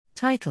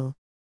Title: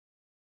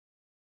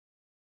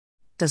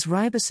 Does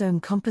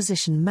ribosome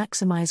composition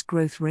maximize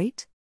growth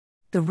rate?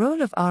 The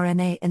role of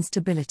RNA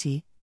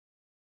instability.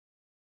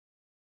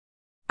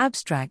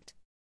 Abstract: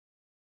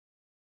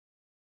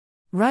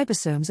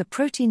 Ribosomes are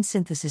protein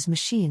synthesis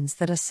machines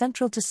that are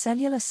central to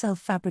cellular cell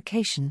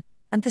fabrication,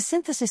 and the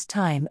synthesis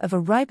time of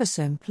a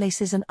ribosome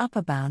places an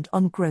upper bound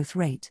on growth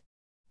rate.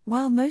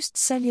 While most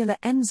cellular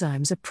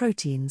enzymes are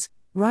proteins,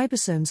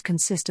 ribosomes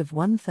consist of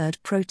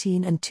 1/3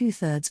 protein and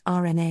 2/3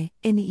 RNA,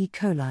 in E.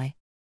 coli.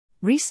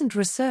 Recent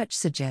research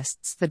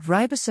suggests that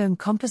ribosome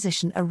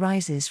composition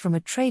arises from a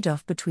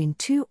trade-off between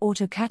two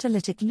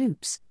autocatalytic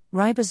loops,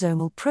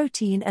 ribosomal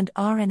protein and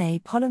RNA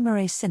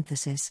polymerase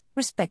synthesis,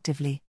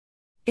 respectively.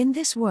 In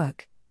this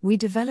work, we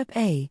develop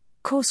a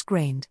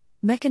coarse-grained,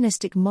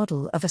 mechanistic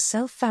model of a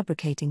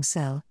self-fabricating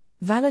cell,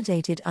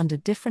 validated under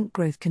different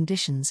growth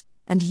conditions,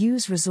 and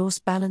use resource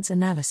balance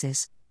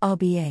analysis,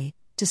 RBA,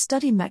 to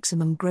study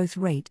maximum growth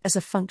rate as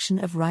a function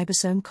of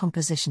ribosome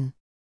composition.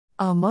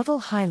 Our model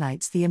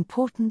highlights the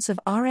importance of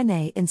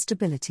RNA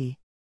instability.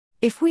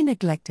 If we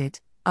neglect it,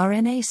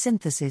 RNA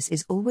synthesis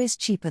is always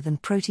cheaper than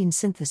protein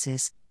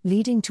synthesis,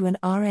 leading to an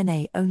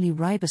RNA-only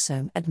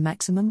ribosome at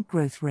maximum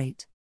growth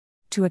rate.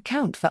 To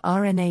account for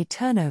RNA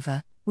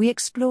turnover, we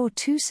explore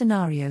two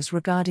scenarios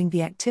regarding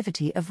the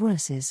activity of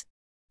RNAs.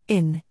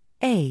 In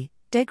A,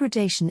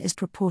 degradation is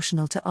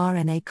proportional to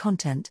RNA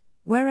content,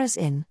 whereas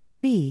in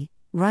B,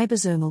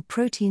 ribosomal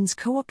proteins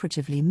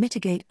cooperatively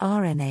mitigate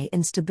RNA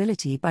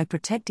instability by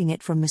protecting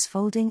it from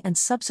misfolding and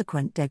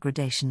subsequent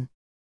degradation.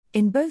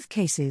 In both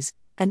cases,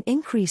 an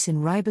increase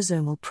in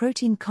ribosomal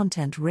protein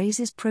content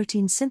raises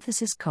protein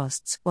synthesis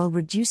costs while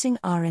reducing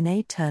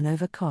RNA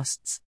turnover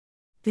costs.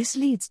 This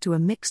leads to a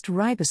mixed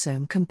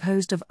ribosome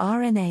composed of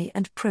RNA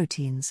and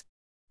proteins.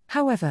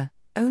 However,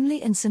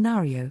 only in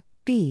scenario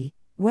B,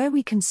 where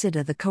we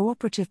consider the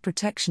cooperative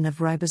protection of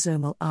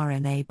ribosomal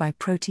RNA by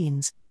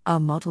proteins, our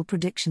model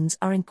predictions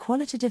are in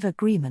qualitative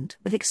agreement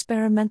with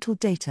experimental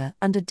data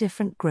under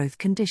different growth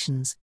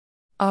conditions.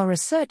 Our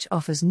research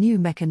offers new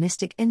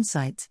mechanistic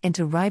insights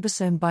into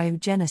ribosome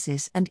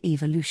biogenesis and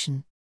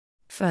evolution.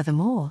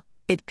 Furthermore,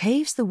 it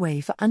paves the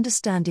way for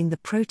understanding the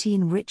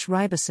protein-rich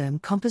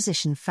ribosome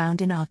composition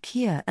found in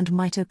archaea and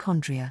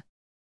mitochondria.